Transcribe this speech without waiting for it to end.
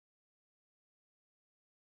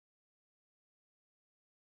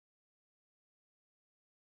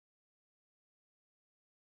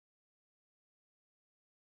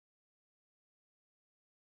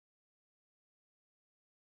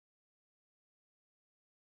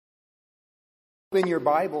Open your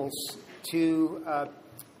Bibles to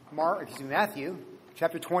Matthew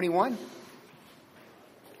chapter 21,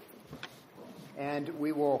 and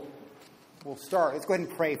we'll start. Let's go ahead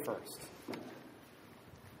and pray first.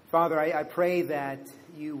 Father, I pray that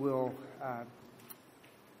you will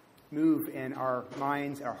move in our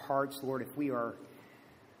minds, our hearts, Lord.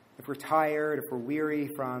 If we're tired, if we're weary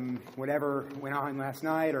from whatever went on last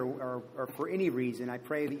night, or for any reason, I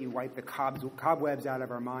pray that you wipe the cobwebs out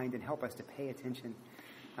of our mind and help us to pay attention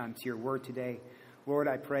to your word today. Lord,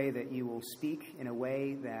 I pray that you will speak in a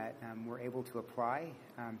way that we're able to apply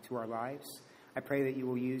to our lives. I pray that you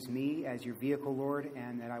will use me as your vehicle, Lord,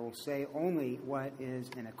 and that I will say only what is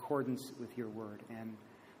in accordance with your word. And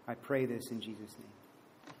I pray this in Jesus'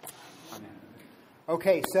 name. Amen.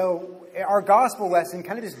 Okay, so our gospel lesson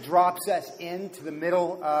kind of just drops us into the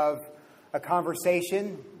middle of a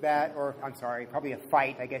conversation probably a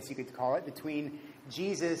fight, I guess you could call it, between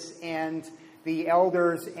Jesus and the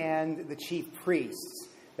elders and the chief priests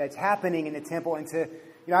that's happening in the temple. And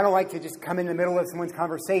I don't like to just come in the middle of someone's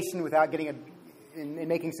conversation without getting and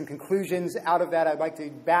making some conclusions out of that. I'd like to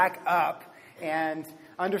back up and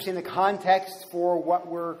understand the context for what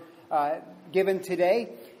we're given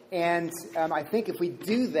today. And I think if we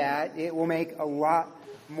do that, it will make a lot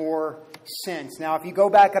more sense. Now, if you go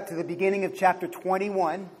back up to the beginning of chapter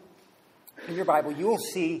 21 in your Bible, you will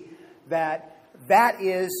see that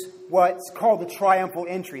is what's called the triumphal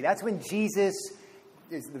entry. That's when Jesus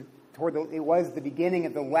it was the beginning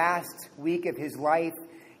of the last week of his life.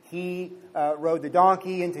 He rode the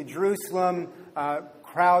donkey into Jerusalem.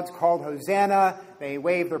 Crowds called Hosanna. They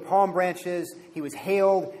waved their palm branches. He was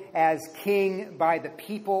hailed as king by the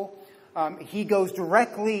people. He goes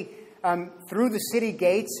directly through the city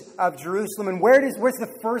gates of Jerusalem. And where's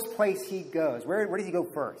the first place he goes? Where does he go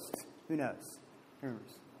first? Who knows?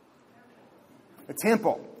 The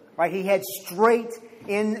temple. Right? He heads straight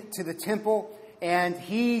into the temple, and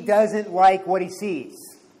he doesn't like what he sees.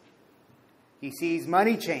 He sees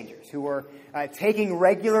money changers who are taking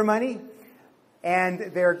regular money,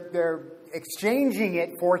 and they're exchanging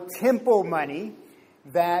it for temple money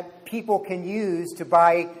that people can use to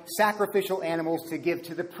buy sacrificial animals to give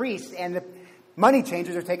to the priests. And the money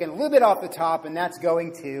changers are taking a little bit off the top, and that's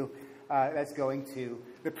going to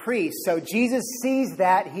the priests. So Jesus sees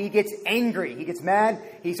that. He gets angry. He gets mad.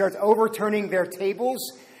 He starts overturning their tables,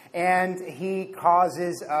 and he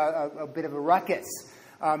causes a bit of a ruckus.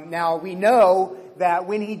 Now, we know that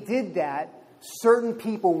when he did that, certain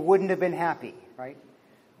people wouldn't have been happy. Right?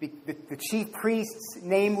 The chief priests,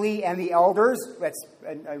 namely, and the elders, that's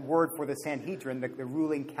a word for the Sanhedrin, the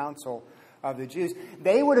ruling council of the Jews,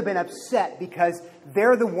 they would have been upset because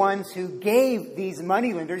they're the ones who gave these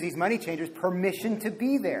moneylenders, these money changers, permission to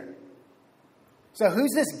be there. So who's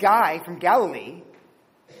this guy from Galilee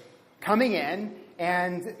coming in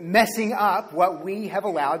and messing up what we have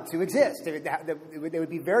allowed to exist? They would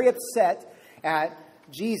be very upset at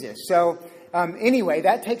Jesus. So anyway,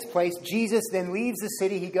 that takes place. Jesus then leaves the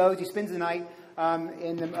city. He spends the night on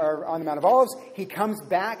the Mount of Olives. He comes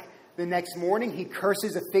back the next morning. He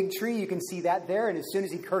curses a fig tree. You can see that there. And as soon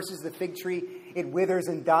as he curses the fig tree, it withers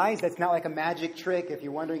and dies. That's not like a magic trick. If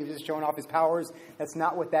you're wondering if he's just showing off his powers, that's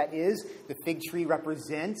not what that is. The fig tree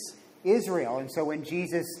represents Israel. And so when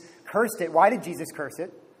Jesus cursed it, why did Jesus curse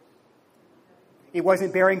it? It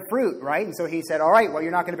wasn't bearing fruit, right? And so he said, all right, well,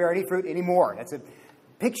 you're not going to bear any fruit anymore. That's a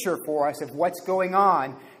picture for us of what's going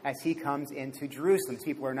on as he comes into Jerusalem. These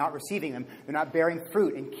people are not receiving him. They're not bearing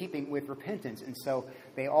fruit in keeping with repentance. And so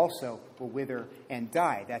they also will wither and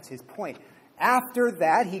die. That's his point. After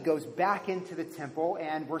that, he goes back into the temple,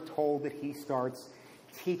 and we're told that he starts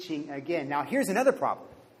teaching again. Now, here's another problem.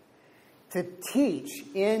 To teach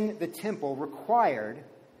in the temple required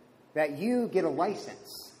that you get a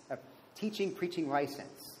license, a teaching, preaching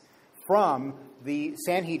license from the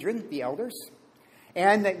Sanhedrin, the elders,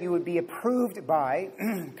 and that you would be approved by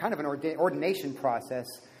kind of an ordination process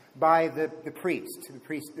by the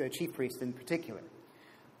chief priest in particular.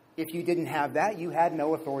 If you didn't have that, you had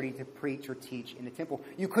no authority to preach or teach in the temple.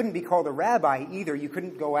 You couldn't be called a rabbi either. You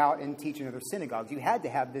couldn't go out and teach in other synagogues. You had to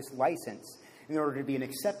have this license in order to be an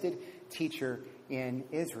accepted teacher in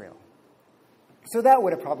Israel. So that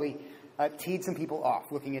would have probably teed some people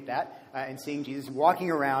off looking at that and seeing Jesus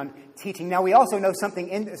walking around teaching. Now, we also know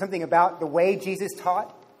something about the way Jesus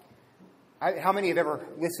taught. How many have ever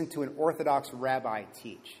listened to an Orthodox rabbi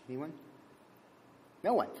teach? Anyone?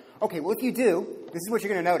 No one. Okay, well, if you do, this is what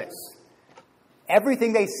you're going to notice.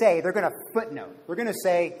 Everything they say, they're going to footnote. They're going to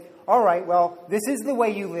say, all right, well, this is the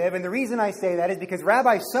way you live, and the reason I say that is because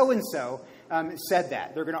Rabbi so-and-so said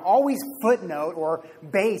that. They're going to always footnote or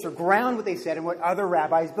base or ground what they said in what other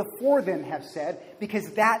rabbis before them have said, because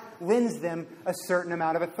that lends them a certain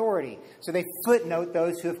amount of authority. So they footnote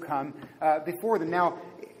those who have come before them. Now,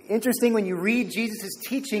 interesting, when you read Jesus'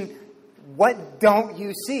 teaching, what don't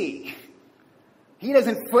you see? He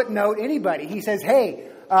doesn't footnote anybody. He says, hey,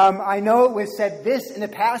 I know it was said this in the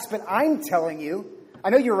past, but I'm telling you, I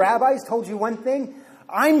know your rabbis told you one thing.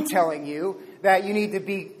 I'm telling you that you need to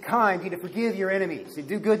be kind, you need to forgive your enemies, and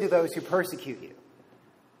do good to those who persecute you.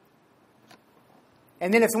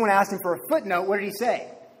 And then if someone asked him for a footnote, what did he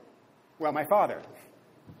say? Well, my Father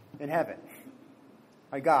in heaven,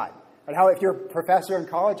 my God. But how, if you're a professor in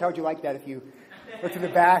college, how would you like that if you look to the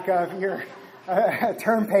back of your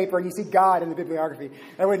term paper and you see God in the bibliography?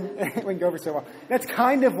 That wouldn't go over so well. That's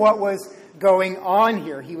kind of what was going on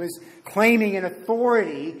here. He was claiming an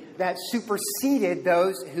authority that superseded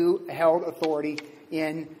those who held authority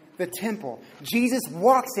in the temple. Jesus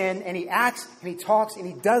walks in and he acts and he talks and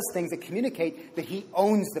he does things that communicate that he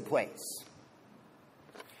owns the place,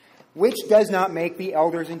 which does not make the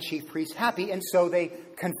elders and chief priests happy, and so they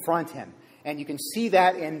confront him. And you can see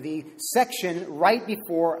that in the section right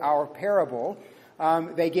before our parable.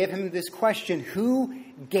 They give him this question: who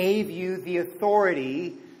gave you the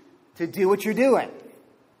authority to do what you're doing?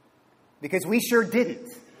 Because we sure didn't.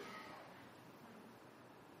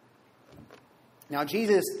 Now,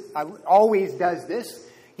 Jesus always does this.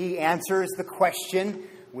 He answers the question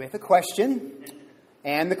with a question.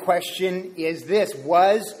 And the question is this: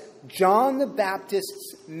 was John the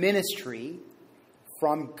Baptist's ministry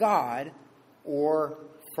from God or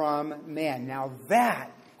from man? Now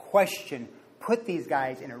that question put these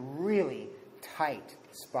guys in a really tight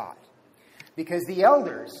spot, because the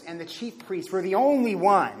elders and the chief priests were the only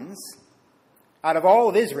ones out of all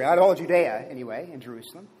of Israel, out of all of Judea anyway, in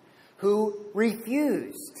Jerusalem, who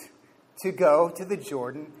refused to go to the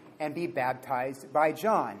Jordan and be baptized by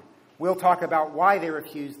John. We'll talk about why they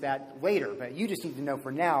refused that later, but you just need to know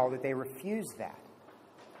for now that they refused that.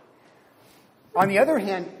 On the other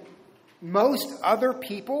hand, most other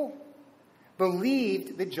people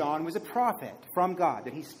believed that John was a prophet from God,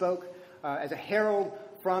 that he spoke as a herald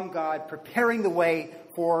from God, preparing the way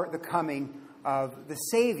for the coming of the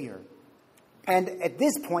Savior. And at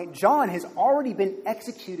this point, John has already been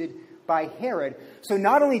executed by Herod. So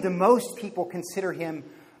not only do most people consider him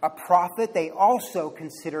a prophet, they also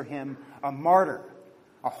consider him a martyr,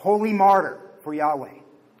 a holy martyr for Yahweh.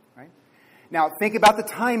 Right? Now, think about the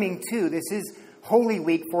timing, too. This is Holy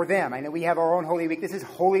Week for them. I know we have our own Holy Week. This is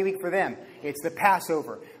Holy Week for them. It's the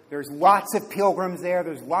Passover. There's lots of pilgrims there.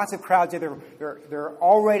 There's lots of crowds there. They're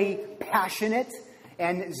already passionate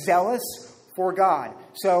and zealous for God.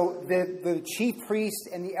 So the chief priests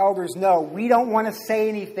and the elders know we don't want to say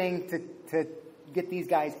anything to get these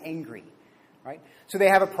guys angry. Right? So they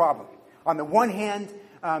have a problem. On the one hand,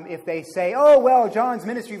 if they say, oh, well, John's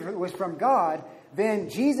ministry was from God, then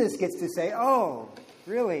Jesus gets to say, oh,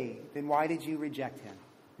 really? Then why did you reject him?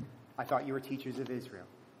 I thought you were teachers of Israel.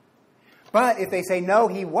 But if they say, no,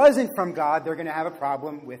 he wasn't from God, they're going to have a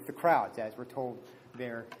problem with the crowds, as we're told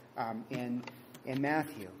there in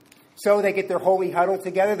Matthew. So they get their holy huddle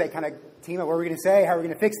together. They kind of team up, what are we going to say? How are we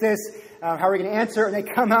going to fix this? How are we going to answer? And they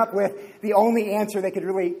come up with the only answer they could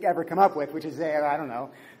really ever come up with, which is, I don't know.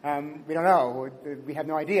 We don't know. We have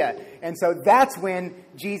no idea. And so that's when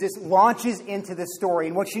Jesus launches into the story.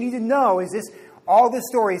 And what you need to know is this: all the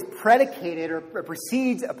story is predicated or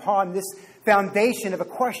proceeds upon this foundation of a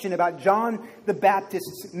question about John the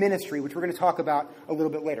Baptist's ministry, which we're going to talk about a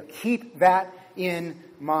little bit later. Keep that in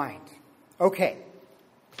mind. Okay.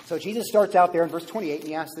 So Jesus starts out there in verse 28, and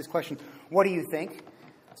he asks this question: what do you think?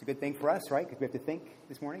 It's a good thing for us, right? Because we have to think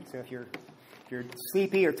this morning. So if you're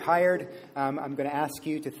sleepy or tired, I'm going to ask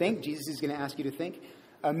you to think. Jesus is going to ask you to think.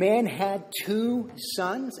 A man had 2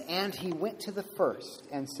 sons, and he went to the first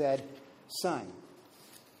and said, Son,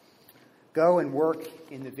 go and work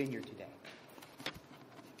in the vineyard today.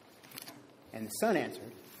 And the son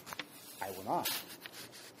answered, I will not.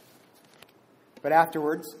 But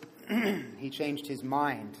afterwards, he changed his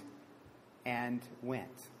mind and went.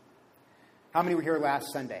 How many were here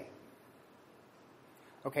last Sunday?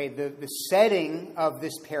 Okay, the setting of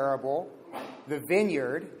this parable, the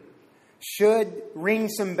vineyard, should ring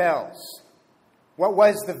some bells. What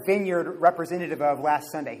was the vineyard representative of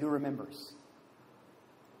last Sunday? Who remembers?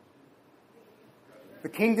 The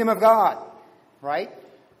kingdom of God, right?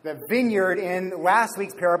 The vineyard in last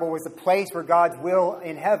week's parable was the place where God's will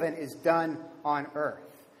in heaven is done on earth.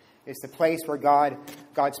 It's the place where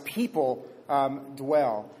God's people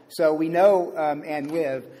dwell. So we know and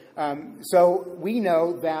live. So we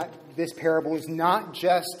know that this parable is not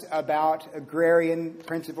just about agrarian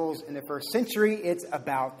principles in the first century. It's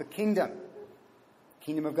about the kingdom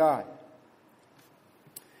of God.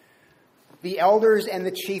 The elders and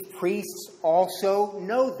the chief priests also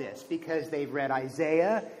know this because they've read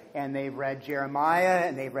Isaiah and they've read Jeremiah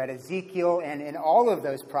and they've read Ezekiel. And in all of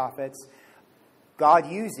those prophets, God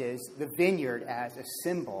uses the vineyard as a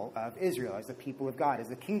symbol of Israel, as the people of God, as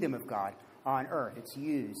the kingdom of God on earth. It's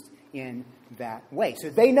used in that way. So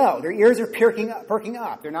they know. Their ears are perking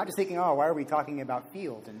up. They're not just thinking, oh, why are we talking about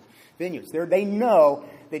fields and vineyards? They know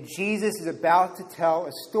that Jesus is about to tell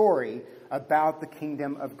a story about the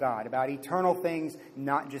kingdom of God, about eternal things,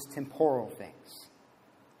 not just temporal things.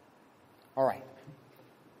 All right.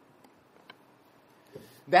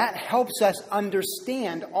 That helps us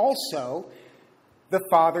understand also the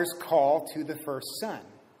Father's call to the first son.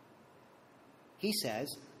 He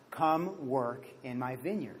says, come work in my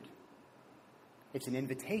vineyard. It's an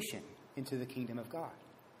invitation into the kingdom of God.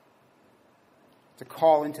 It's a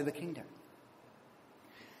call into the kingdom.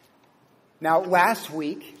 Now, last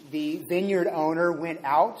week, the vineyard owner went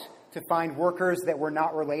out to find workers that were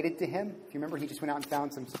not related to him. If you remember, he just went out and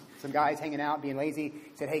found some guys hanging out, being lazy.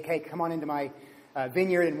 He said, hey, come on into my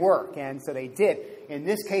vineyard and work. And so they did. In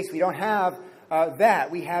this case, we don't have that.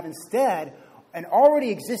 We have instead an already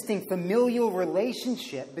existing familial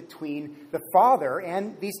relationship between the father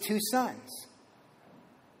and these two sons.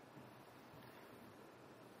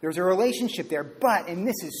 There's a relationship there, but, and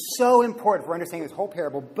this is so important for understanding this whole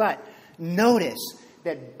parable, but notice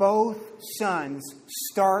that both sons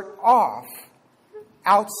start off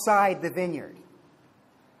outside the vineyard.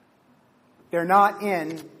 They're not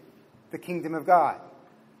in the kingdom of God.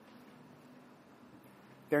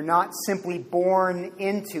 They're not simply born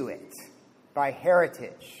into it by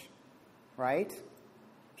heritage, right?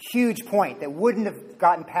 Huge point that wouldn't have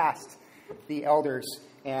gotten past the elders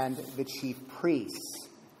and the chief priests.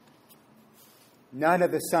 None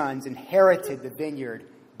of the sons inherited the vineyard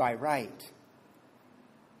by right.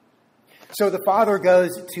 So the father goes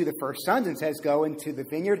to the first sons and says, go into the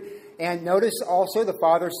vineyard. And notice also the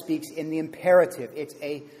father speaks in the imperative. It's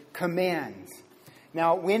a command.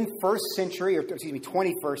 Now, when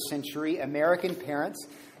 21st century American parents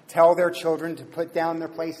tell their children to put down their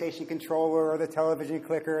PlayStation controller or the television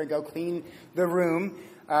clicker and go clean the room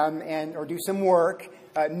or do some work,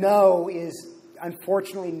 no is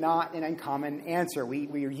unfortunately not an uncommon answer.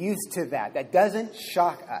 We are used to that. That doesn't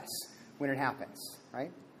shock us when it happens,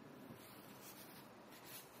 right?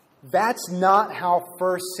 That's not how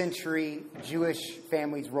first century Jewish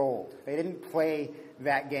families rolled. They didn't play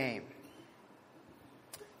that game.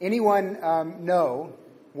 Anyone know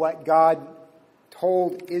what God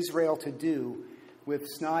told Israel to do with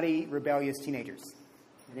snotty, rebellious teenagers?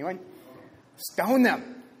 Anyone? Stone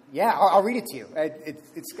them. Yeah, I'll read it to you.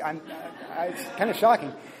 It's kind of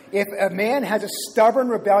shocking. If a man has a stubborn,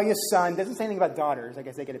 rebellious son, doesn't say anything about daughters. I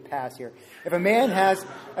guess they get a pass here. If a man has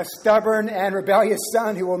a stubborn and rebellious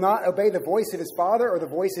son who will not obey the voice of his father or the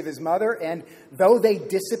voice of his mother, and though they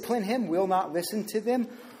discipline him, will not listen to them,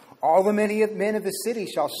 all the men of the city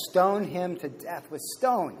shall stone him to death with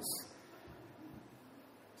stones.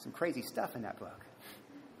 Some crazy stuff in that book.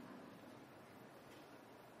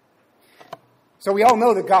 So we all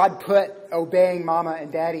know that God put obeying mama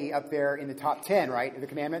and daddy up there in the top 10, right? The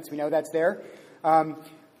commandments, we know that's there.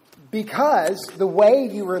 Because the way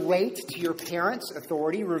you relate to your parents'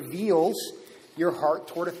 authority reveals your heart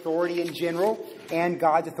toward authority in general and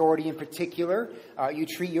God's authority in particular. You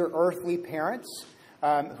treat your earthly parents,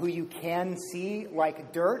 who you can see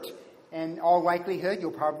like dirt. In all likelihood,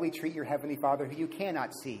 you'll probably treat your Heavenly Father, who you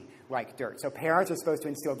cannot see, like dirt. So parents are supposed to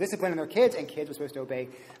instill discipline in their kids, and kids are supposed to obey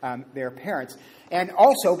their parents. And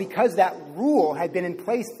also, because that rule had been in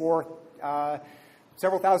place for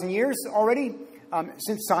several thousand years already,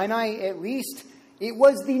 since Sinai at least, it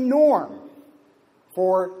was the norm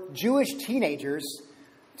for Jewish teenagers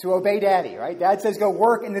to obey daddy, right? Dad says, go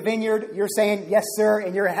work in the vineyard. You're saying, yes, sir,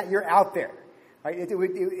 and you're out there. Right?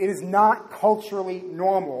 It is not culturally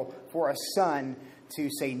normal for a son to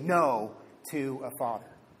say no to a father.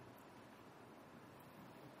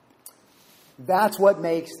 That's what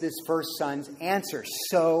makes this first son's answer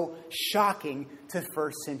so shocking to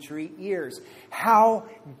first century ears. How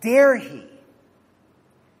dare he?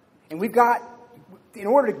 And we've got, in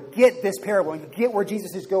order to get this parable and get where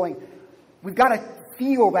Jesus is going, we've got to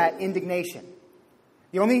feel that indignation.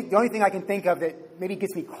 The only thing I can think of that maybe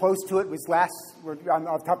gets me close to it was off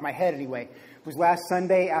the top of my head anyway, was last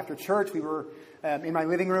Sunday after church. We were in my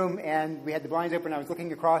living room, and we had the blinds open. I was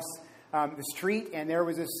looking across the street, and there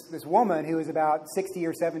was this woman who was about 60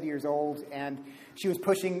 or 70 years old, and she was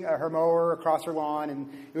pushing her mower across her lawn, and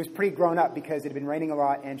it was pretty grown up because it had been raining a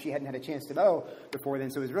lot, and she hadn't had a chance to mow before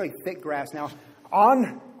then, so it was really thick grass. Now,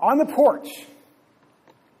 on the porch,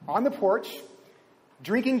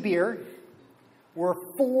 drinking beer, were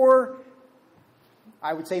 4,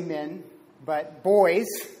 I would say men, but boys,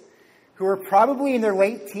 who were probably in their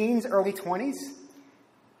late teens, early 20s,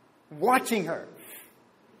 watching her.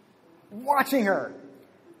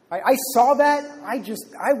 I saw that.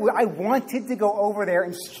 I wanted to go over there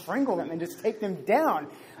and strangle them and just take them down.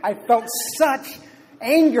 I felt such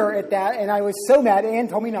anger at that, and I was so mad. Ann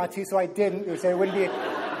told me not to, so I didn't. They said it wouldn't be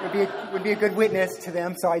a good witness to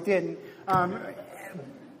them, so I didn't.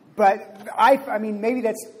 But I mean, maybe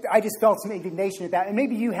I just felt some indignation at that. And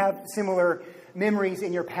maybe you have similar memories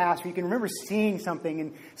in your past where you can remember seeing something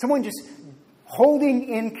and someone just holding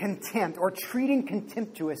in contempt or treating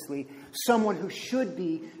contemptuously someone who should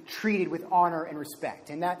be treated with honor and respect.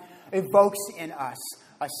 And that evokes in us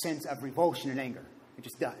a sense of revulsion and anger. It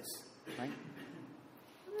just does, right?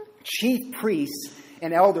 Chief priests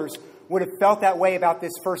and elders would have felt that way about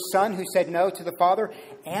this first son who said no to the father.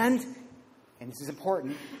 And this is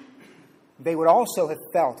important, they would also have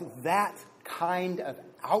felt that kind of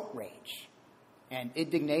outrage and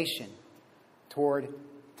indignation toward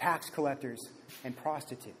tax collectors and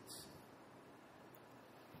prostitutes,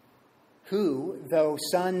 who, though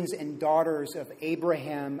sons and daughters of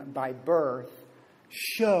Abraham by birth,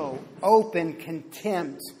 show open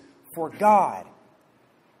contempt for God,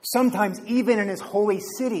 sometimes even in his holy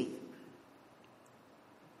city.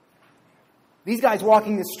 These guys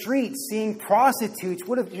walking the streets, seeing prostitutes,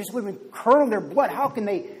 would have been curdled their blood. How can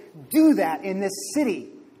they do that in this city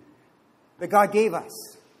that God gave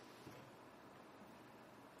us?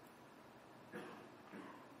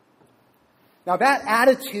 Now, that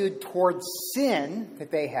attitude towards sin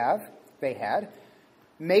that they had,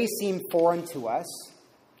 may seem foreign to us,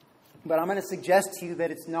 but I'm going to suggest to you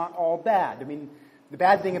that it's not all bad. I mean, the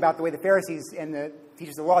bad thing about the way the Pharisees and the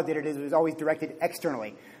teachers of the law did it is it was always directed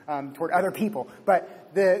externally toward other people.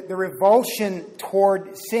 But the revulsion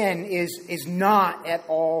toward sin is not at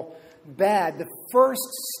all bad. The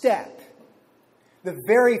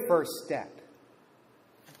very first step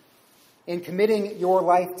in committing your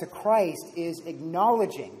life to Christ is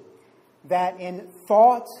acknowledging that in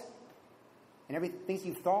thought and everything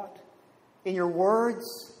you've thought, in your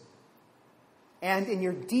words and in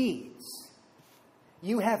your deeds,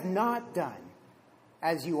 you have not done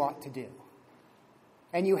as you ought to do.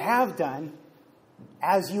 And you have done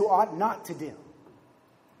as you ought not to do.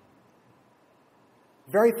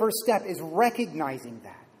 Very first step is recognizing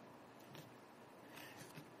that.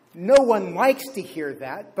 No one likes to hear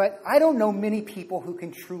that, but I don't know many people who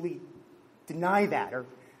can truly deny that or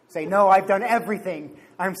say, no, I've done everything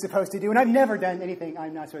I'm supposed to do, and I've never done anything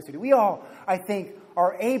I'm not supposed to do. We all, I think,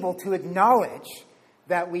 are able to acknowledge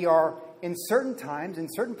that we are, in certain times, in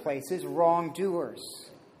certain places,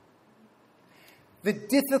 wrongdoers. The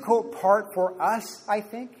difficult part for us, I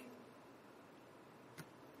think,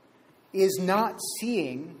 is not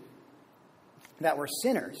seeing that we're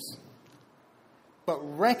sinners, but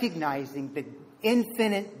recognizing the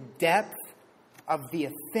infinite depth of the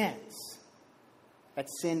offense that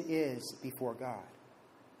sin is before God.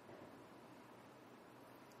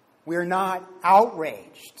 We're not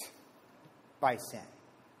outraged by sin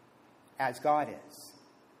as God is.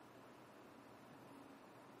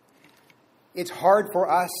 It's hard for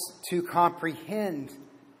us to comprehend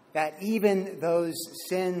that even those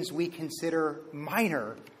sins we consider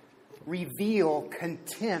minor reveal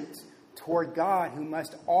contempt toward God, who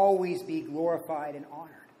must always be glorified and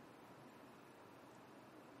honored.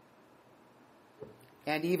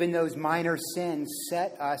 And even those minor sins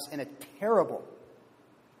set us in a terrible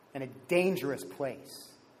and a dangerous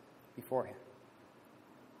place before Him.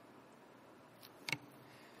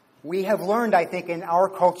 We have learned, I think, in our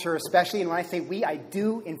culture, especially, and when I say we, I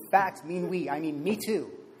do in fact mean we. I mean me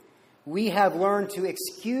too. We have learned to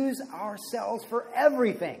excuse ourselves for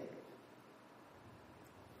everything.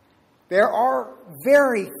 There are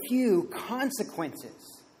very few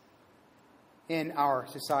consequences in our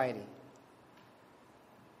society.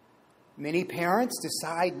 Many parents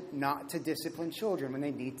decide not to discipline children when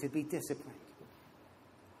they need to be disciplined.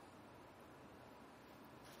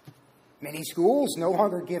 Many schools no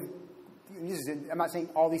longer give I'm not saying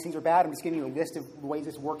all these things are bad. I'm just giving you a list of ways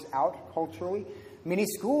this works out culturally. Many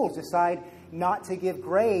schools decide not to give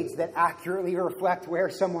grades that accurately reflect where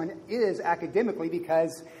someone is academically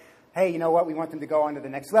because, hey, you know what? We want them to go on to the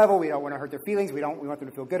next level. We don't want to hurt their feelings. We want them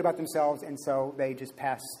to feel good about themselves. And so they just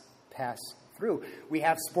pass through. We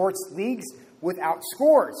have sports leagues without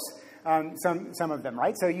scores. Some of them,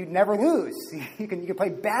 right? So you'd never lose. You can play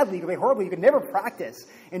badly, you can play horribly, you can never practice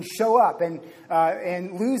and show up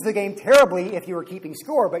and lose the game terribly if you were keeping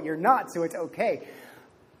score, but you're not, so it's okay.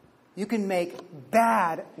 You can make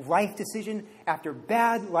bad life decision after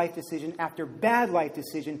bad life decision after bad life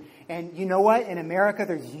decision, and you know what? In America,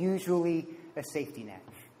 there's usually a safety net.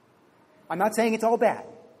 I'm not saying it's all bad.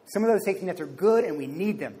 Some of those safety nets are good, and we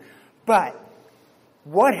need them. But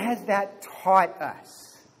what has that taught us?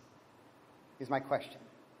 Is my question.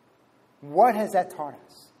 What has that taught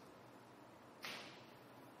us?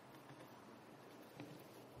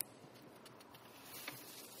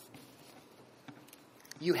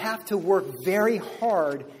 You have to work very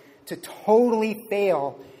hard to totally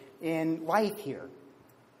fail in life here.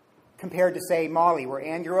 Compared to, say, Mali, where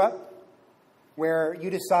Ann grew up, where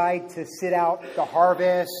you decide to sit out the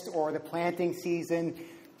harvest or the planting season,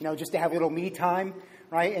 just to have a little me time,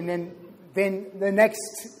 right? And then the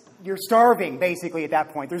next... You're starving, basically, at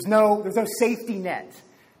that point. There's no safety net.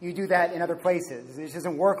 You do that in other places. It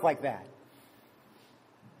doesn't work like that.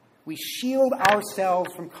 We shield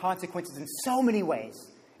ourselves from consequences in so many ways.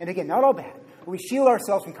 And again, not all bad. But we shield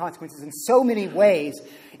ourselves from consequences in so many ways,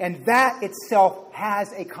 and that itself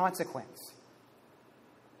has a consequence.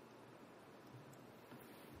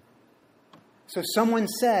 So someone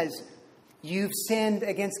says, you've sinned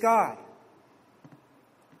against God.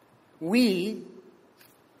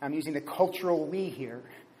 I'm using the cultural we here.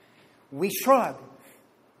 We shrug.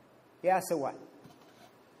 Yeah, so what?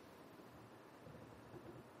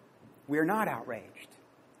 We're not outraged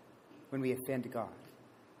when we offend God.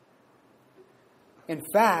 In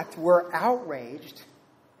fact, we're outraged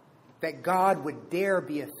that God would dare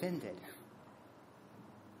be offended.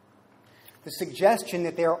 The suggestion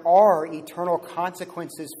that there are eternal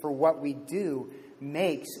consequences for what we do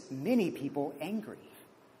makes many people angry.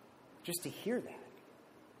 Just to hear that.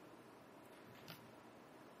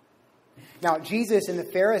 Now, Jesus and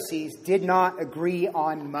the Pharisees did not agree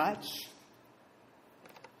on much,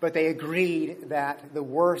 but they agreed that the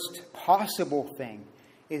worst possible thing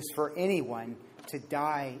is for anyone to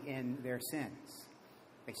die in their sins.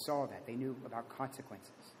 They saw that. They knew about consequences.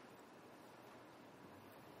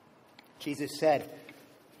 Jesus said,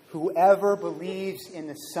 whoever believes in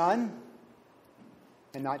the Son,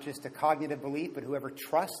 and not just a cognitive belief, but whoever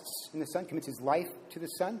trusts in the Son, commits his life to the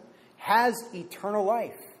Son, has eternal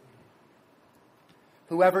life.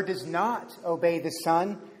 Whoever does not obey the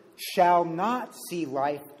Son shall not see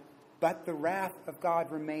life, but the wrath of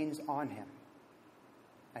God remains on him.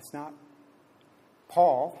 That's not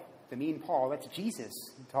Paul, the mean Paul. That's Jesus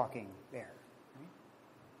talking there.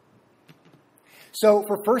 So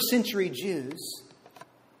for first century Jews,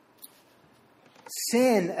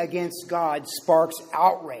 sin against God sparks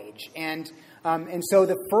outrage. And so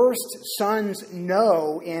the first son's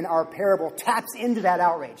no in our parable taps into that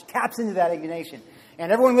outrage, taps into that indignation.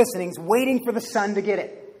 And everyone listening is waiting for the son to get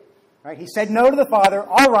it. Right? He said no to the father.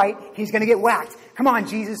 All right, he's going to get whacked. Come on,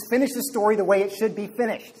 Jesus, finish the story the way it should be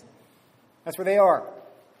finished. That's where they are.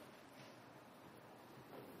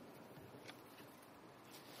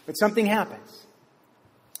 But something happens.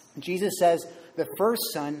 Jesus says the first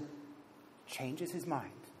son changes his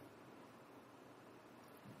mind.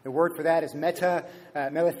 The word for that is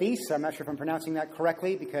metamelethis. I'm not sure if I'm pronouncing that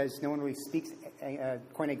correctly because no one really speaks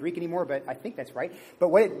Koine Greek anymore, but I think that's right. But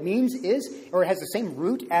what it means is, or it has the same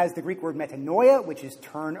root as the Greek word metanoia, which is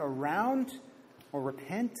turn around or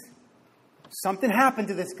repent. Something happened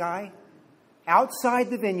to this guy outside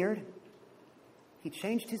the vineyard. He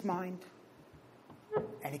changed his mind,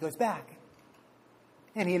 and he goes back,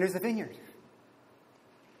 and he enters the vineyard.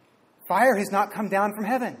 Fire has not come down from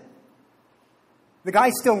heaven. The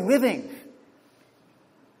guy's still living.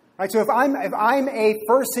 Right? So if I'm a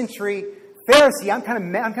first century Pharisee, I'm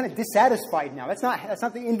kind of dissatisfied now. That's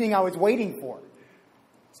not the ending I was waiting for.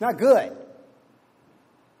 It's not good.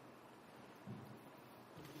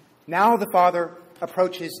 Now the father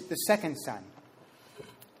approaches the second son.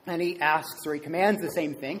 And he asks, or he commands the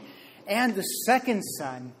same thing. And the second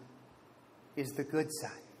son is the good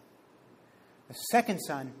son. The second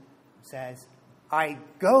son says, I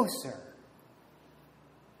go, sir.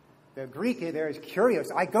 The Greek there is kurios.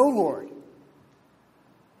 I go, Lord.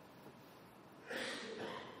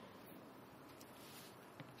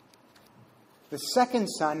 The second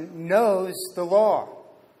son knows the law.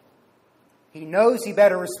 He knows he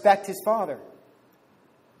better respect his father.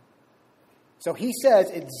 So he says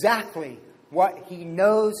exactly what he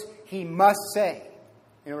knows he must say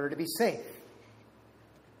in order to be safe.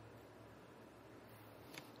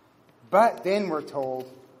 But then we're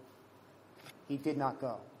told he did not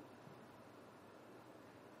go.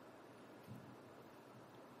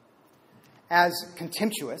 As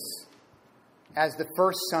contemptuous as the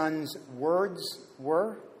first son's words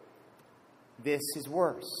were, this is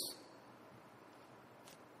worse.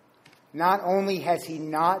 Not only has he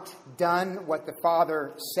not done what the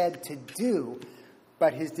father said to do,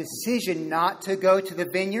 but his decision not to go to the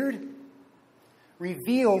vineyard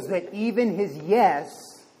reveals that even his yes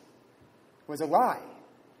was a lie.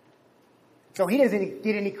 So he doesn't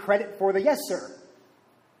get any credit for the yes, sir.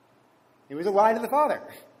 It was a lie to the father.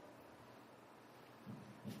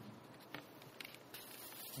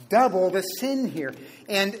 Double the sin here.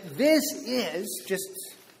 And this is, just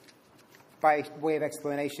by way of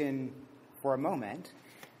explanation for a moment,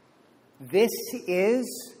 this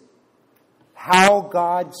is how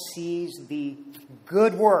God sees the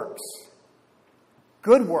good works.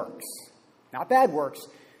 Good works, not bad works.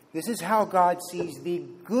 This is how God sees the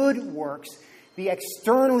good works, the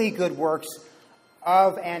externally good works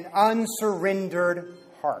of an unsurrendered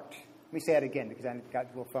heart. Let me say that again because I've got a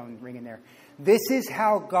little phone ringing there. This is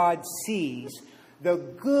how God sees the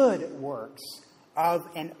good works of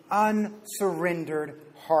an unsurrendered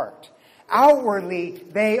heart. Outwardly,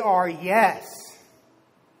 they are yes.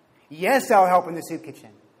 Yes, I'll help in the soup kitchen.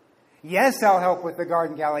 Yes, I'll help with the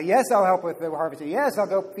garden gala. Yes, I'll help with the harvest. Yes, I'll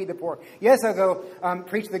go feed the poor. Yes, I'll go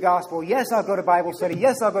preach the gospel. Yes, I'll go to Bible study.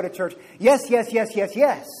 Yes, I'll go to church. Yes, yes, yes, yes,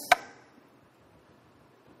 yes.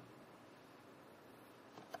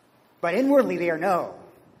 But inwardly, they are no.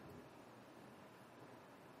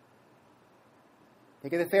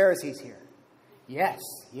 Think of the Pharisees here. Yes,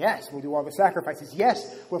 yes, we'll do all the sacrifices.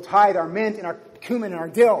 Yes, we'll tithe our mint and our cumin and our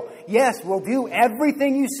dill. Yes, we'll do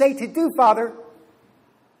everything you say to do, Father.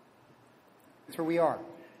 That's where we are.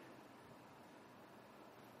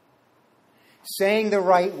 Saying the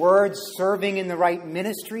right words, serving in the right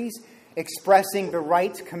ministries, expressing the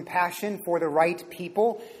right compassion for the right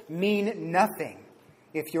people mean nothing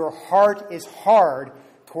if your heart is hard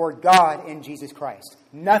toward God in Jesus Christ.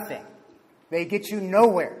 Nothing. They get you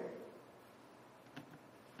nowhere.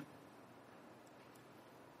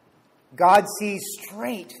 God sees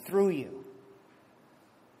straight through you.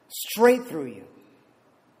 Straight through you.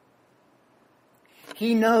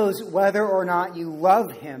 He knows whether or not you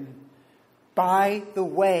love Him by the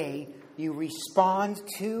way you respond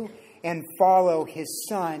to and follow His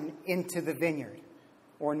Son into the vineyard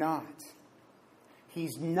or not.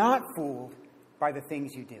 He's not fooled by the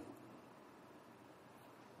things you do.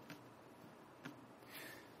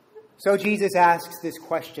 So Jesus asks this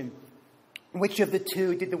question: which of the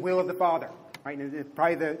two did the will of the Father? Right? And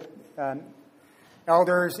probably the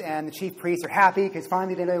elders and the chief priests are happy because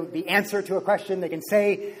finally they know the answer to a question. They can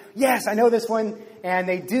say, yes, I know this one. And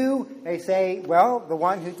they do. They say, well, the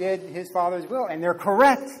one who did his Father's will. And they're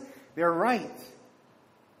correct. They're right.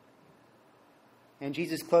 And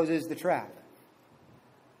Jesus closes the trap.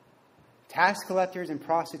 Tax collectors and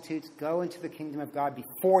prostitutes go into the kingdom of God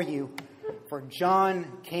before you. For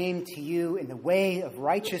John came to you in the way of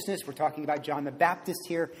righteousness. We're talking about John the Baptist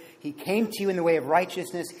here. He came to you in the way of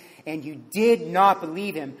righteousness, and you did not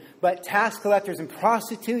believe him. But tax collectors and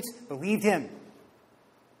prostitutes believed him.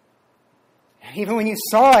 Even when you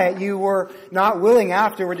saw it, you were not willing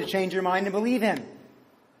afterward to change your mind and believe him.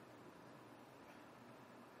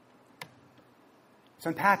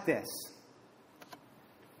 So unpack this.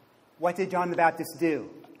 What did John the Baptist do?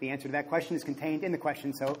 The answer to that question is contained in the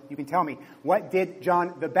question, so you can tell me. What did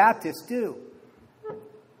John the Baptist do?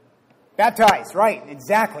 Baptize, right,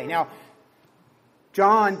 exactly. Now,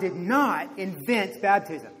 John did not invent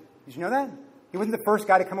baptism. Did you know that? He wasn't the first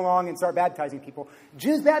guy to come along and start baptizing people.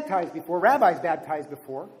 Jews baptized before, rabbis baptized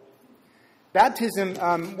before. Baptism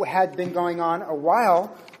had been going on a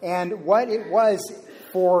while, and what it was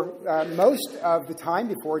for most of the time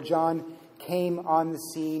before John came on the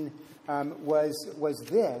scene was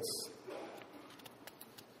this.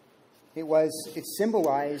 It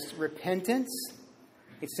symbolized repentance.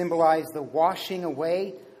 It symbolized the washing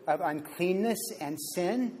away of uncleanness and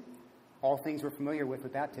sin. All things we're familiar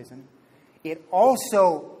with baptism. It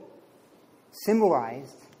also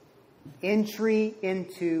symbolized entry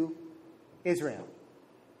into Israel.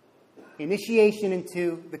 Initiation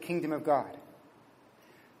into the kingdom of God.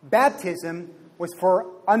 Baptism was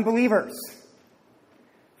for unbelievers.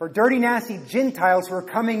 For dirty, nasty Gentiles who are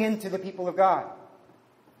coming into the people of God.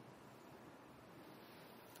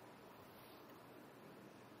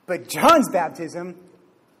 But John's baptism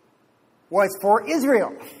was for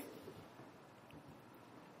Israel.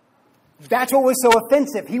 That's what was so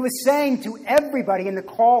offensive. He was saying to everybody, and the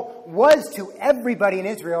call was to everybody in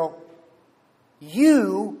Israel,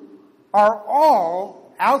 you are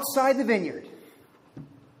all outside the vineyard.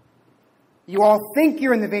 You all think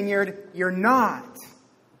you're in the vineyard. You're not.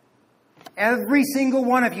 Every single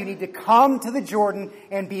one of you need to come to the Jordan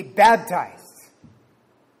and be baptized.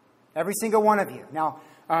 Every single one of you. Now,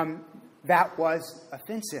 that was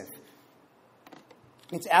offensive.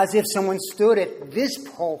 It's as if someone stood at this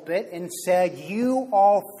pulpit and said, you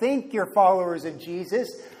all think you're followers of Jesus.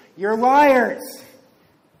 You're liars.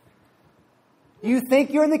 You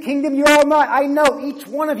think you're in the kingdom. You're all not. I know each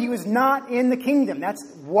one of you is not in the kingdom. That's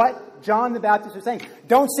what John the Baptist was saying.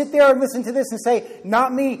 Don't sit there and listen to this and say,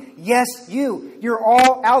 not me. Yes, you. You're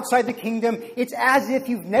all outside the kingdom. It's as if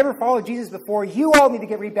you've never followed Jesus before. You all need to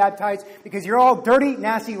get rebaptized because you're all dirty,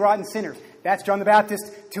 nasty, rotten sinners. That's John the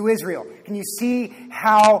Baptist to Israel. Can you see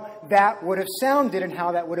how that would have sounded and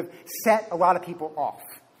how that would have set a lot of people off?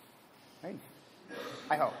 Right?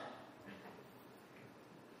 I hope.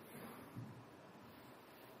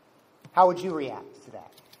 How would you react to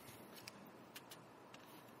that?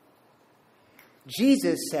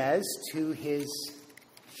 Jesus says to his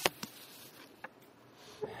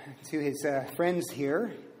friends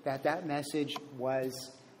here that message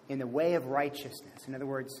was in the way of righteousness. In other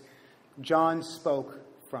words, John spoke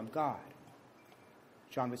from God.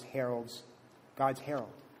 John was God's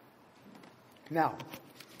herald. Now,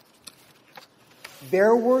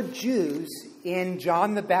 there were Jews in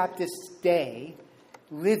John the Baptist's day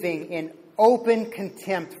living in open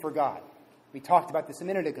contempt for God. We talked about this a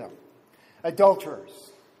minute ago.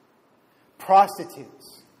 Adulterers,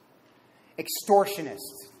 prostitutes,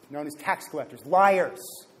 extortionists, known as tax collectors, liars,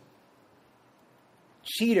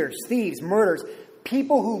 cheaters, thieves, murderers.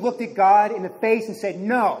 People who looked at God in the face and said,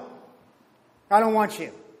 no, I don't want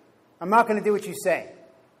you. I'm not going to do what you say.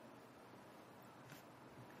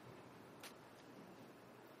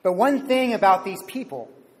 But one thing about these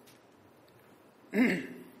people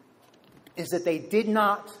is that they did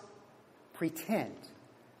not pretend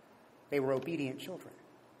they were obedient children.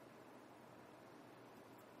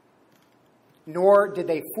 Nor did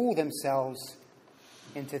they fool themselves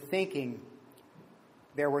into thinking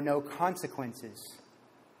there were no consequences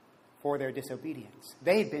for their disobedience.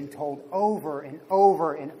 They'd been told over and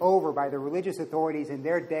over and over by the religious authorities in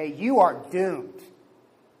their day, you are doomed.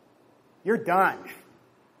 You're done.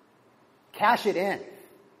 Cash it in.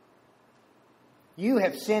 You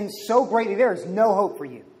have sinned so greatly, there is no hope for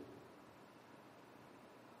you.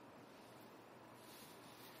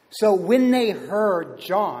 So when they heard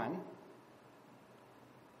John,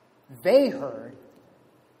 they heard,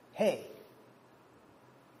 hey,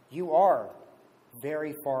 you are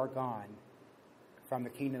very far gone from the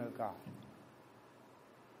kingdom of God.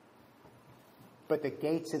 But the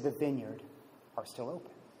gates of the vineyard are still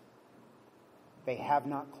open. They have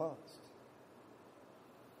not closed.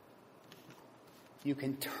 You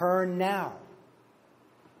can turn now,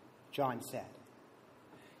 John said.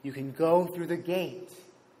 You can go through the gate.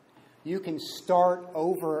 You can start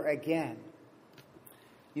over again.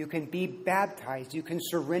 You can be baptized. You can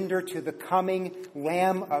surrender to the coming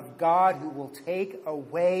Lamb of God who will take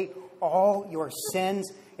away all your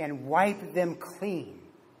sins and wipe them clean.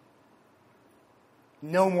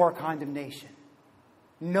 No more condemnation.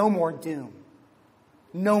 No more doom.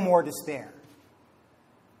 No more despair.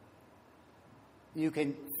 You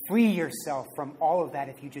can free yourself from all of that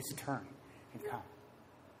if you just turn and come.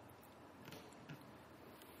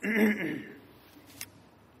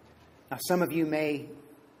 Now, some of you may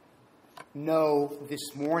know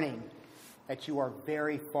this morning that you are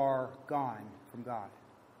very far gone from God.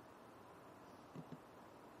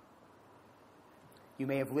 You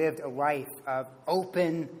may have lived a life of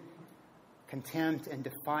open contempt and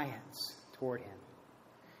defiance toward Him,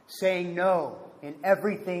 saying no in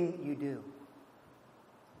everything you do.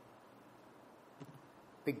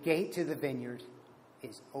 The gate to the vineyard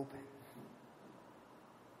is open.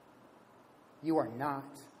 You are not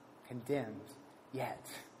condemned yet.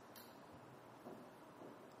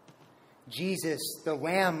 Jesus, the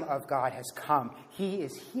Lamb of God, has come. He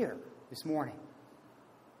is here this morning.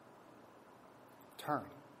 Turn.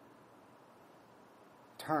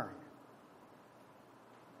 Turn.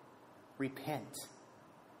 Repent.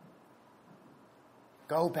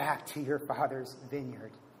 Go back to your Father's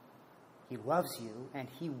vineyard. He loves you, and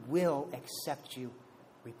He will accept you.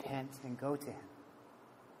 Repent and go to Him.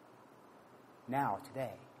 Now,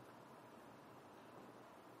 today.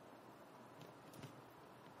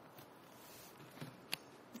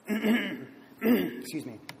 Excuse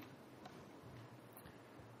me.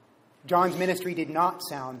 John's ministry did not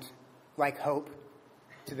sound like hope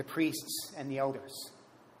to the priests and the elders.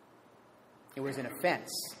 It was an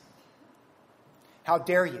offense. How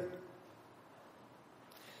dare you?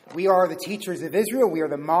 We are the teachers of Israel. We are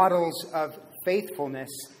the models of faithfulness.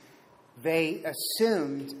 They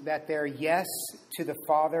assumed that their yes to the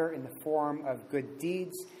Father in the form of good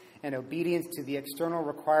deeds and obedience to the external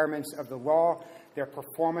requirements of the law, their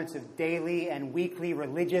performance of daily and weekly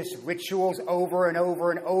religious rituals over and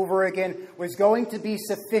over and over again, was going to be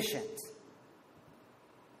sufficient.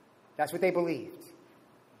 That's what they believed.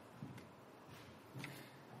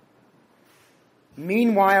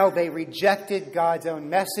 Meanwhile, they rejected God's own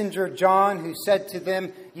messenger, John, who said to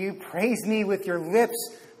them, "You praise me with your lips,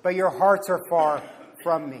 but your hearts are far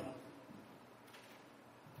from me."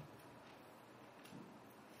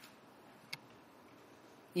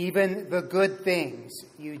 Even the good things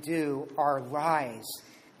you do are lies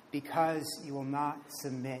because you will not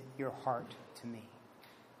submit your heart to me.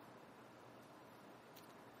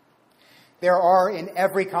 There are in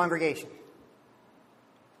every congregation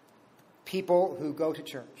people who go to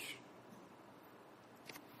church,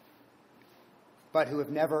 but who have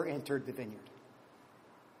never entered the vineyard.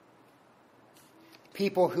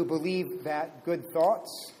 People who believe that good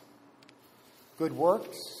thoughts, good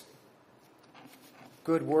works,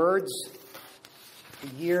 good words,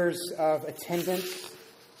 years of attendance,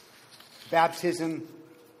 baptism,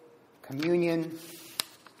 communion,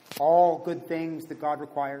 all good things that God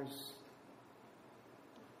requires,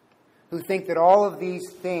 who think that all of these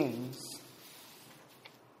things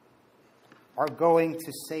are going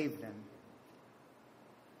to save them.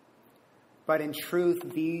 But in truth,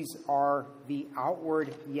 these are the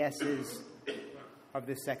outward yeses of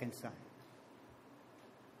the second son.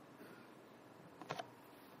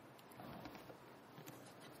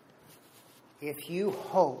 If you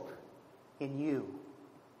hope in you,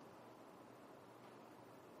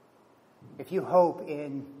 if you hope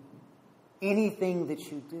in anything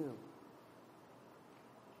that you do,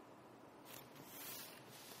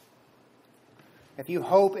 if you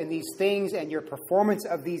hope in these things and your performance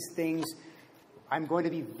of these things, I'm going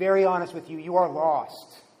to be very honest with you, you are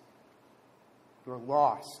lost. You're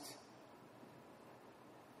lost.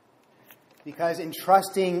 Because in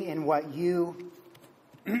trusting in what you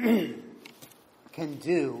can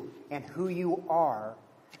do and who you are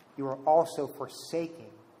also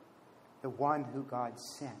forsaking the one who God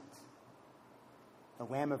sent, the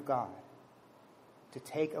Lamb of God, to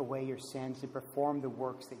take away your sins and perform the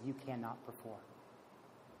works that you cannot perform.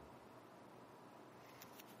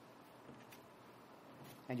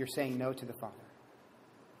 And you're saying no to the Father.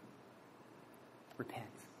 Repent.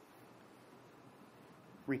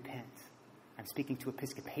 Repent. I'm speaking to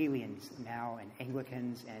Episcopalians now and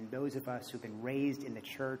Anglicans and those of us who've been raised in the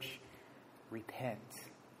church. Repent.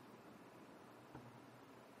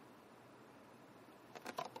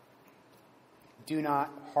 Do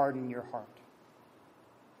not harden your heart.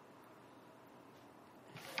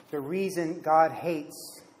 The reason God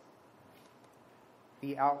hates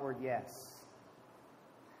the outward yes,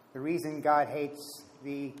 the reason God hates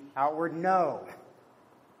the outward no,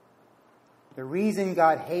 the reason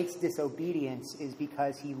God hates disobedience is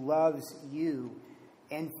because he loves you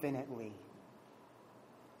infinitely.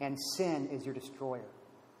 And sin is your destroyer.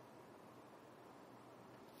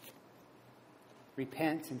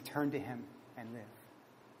 Repent and turn to him and live.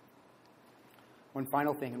 One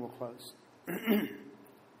final thing and we'll close.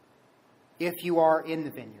 If you are in the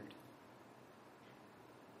vineyard,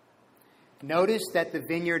 notice that the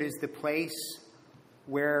vineyard is the place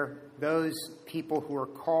where those people who are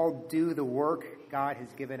called do the work God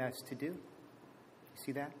has given us to do. You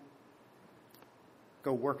see that?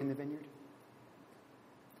 Go work in the vineyard.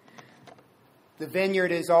 The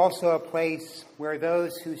vineyard is also a place where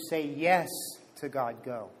those who say yes to God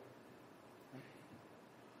go.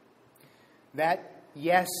 That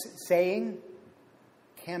yes saying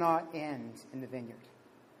cannot end in the vineyard.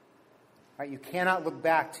 Right? You cannot look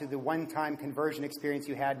back to the one-time conversion experience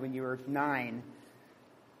you had when you were 9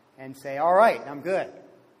 and say, all right, I'm good.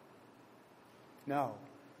 No.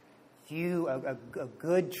 A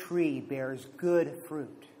good tree bears good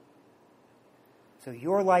fruit. So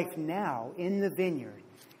your life now in the vineyard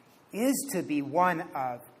is to be one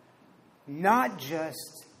of not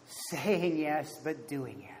just saying yes, but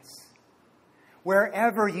doing yes.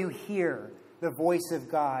 Wherever you hear the voice of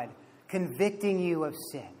God convicting you of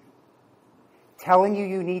sin, telling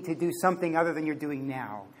you need to do something other than you're doing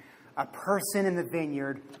now, a person in the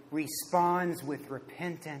vineyard responds with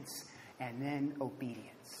repentance and then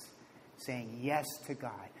obedience, saying yes to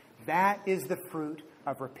God. That is the fruit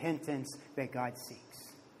of repentance that God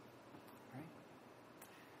seeks. Right?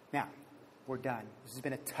 Now, we're done. This has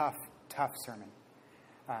been a tough, tough sermon.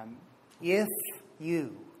 If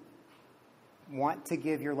you want to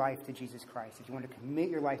give your life to Jesus Christ, if you want to commit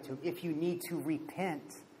your life to Him, if you need to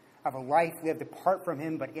repent of a life lived apart from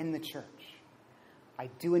Him but in the church, I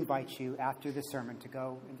do invite you after the sermon to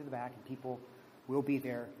go into the back, and people will be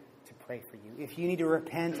there to pray for you. If you need to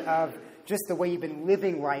repent of just the way you've been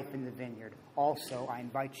living life in the vineyard, also I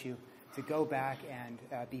invite you to go back and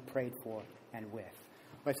be prayed for and with.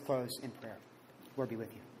 Let's close in prayer. Lord be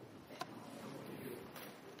with you.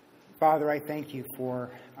 Father, I thank you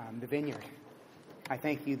for the vineyard. I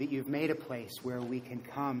thank you that you've made a place where we can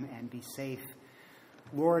come and be safe.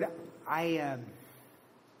 Lord,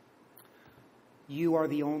 you are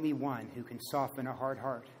the only one who can soften a hard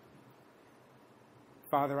heart.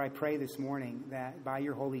 Father, I pray this morning that by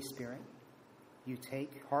your Holy Spirit, you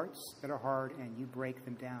take hearts that are hard and you break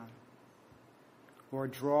them down.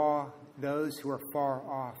 Lord, draw those who are far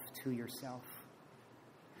off to yourself.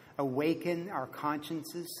 Awaken our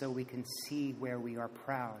consciences so we can see where we are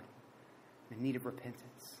proud, in need of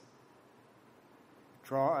repentance.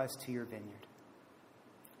 Draw us to your vineyard.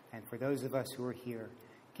 And for those of us who are here,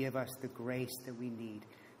 give us the grace that we need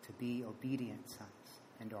to be obedient sons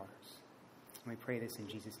and daughters. And we pray this in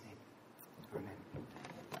Jesus' name. Amen.